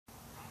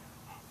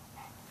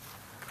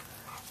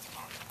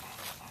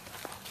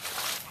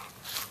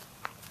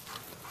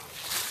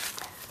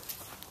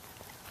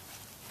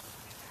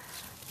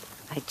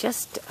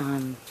just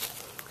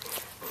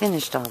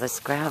finished all this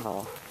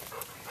gravel,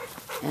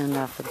 and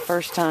for the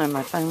first time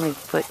I finally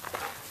put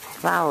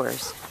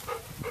flowers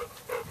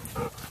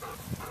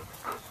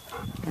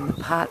in the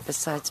pot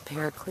beside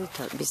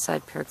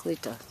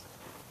Parakletos.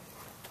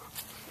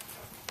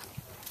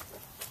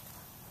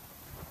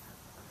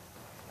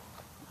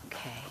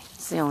 Okay,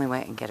 it's the only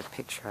way I can get a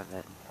picture of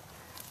it.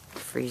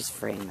 Freeze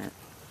frame it.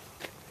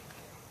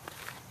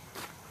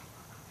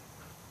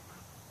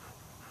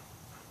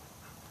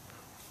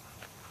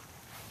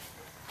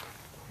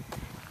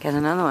 Got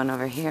another one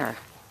over here.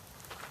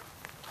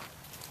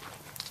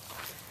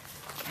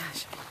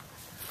 Gosh,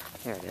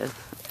 there it is.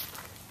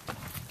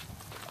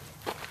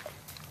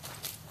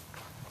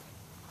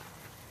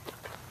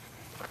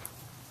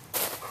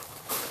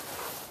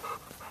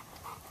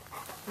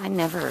 I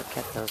never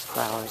get those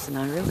flowers, and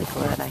I'm really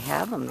glad I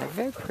have them. They're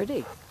very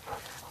pretty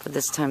for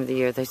this time of the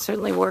year. They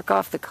certainly work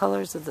off the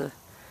colors of the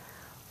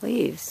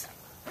leaves.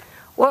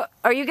 What,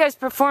 are you guys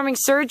performing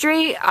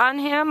surgery on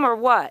him or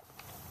what?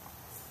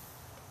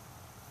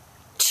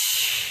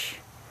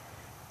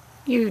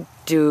 You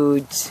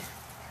dudes.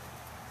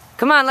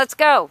 Come on, let's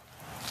go.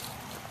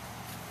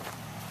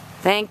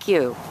 Thank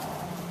you.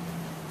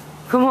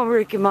 Come on,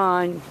 Rick, come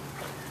on.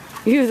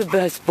 You're the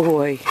best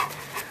boy.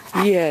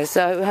 Yes,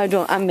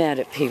 I'm mad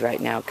at P right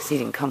now because he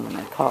didn't come when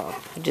I called.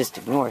 We'll just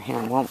ignore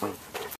him, won't we?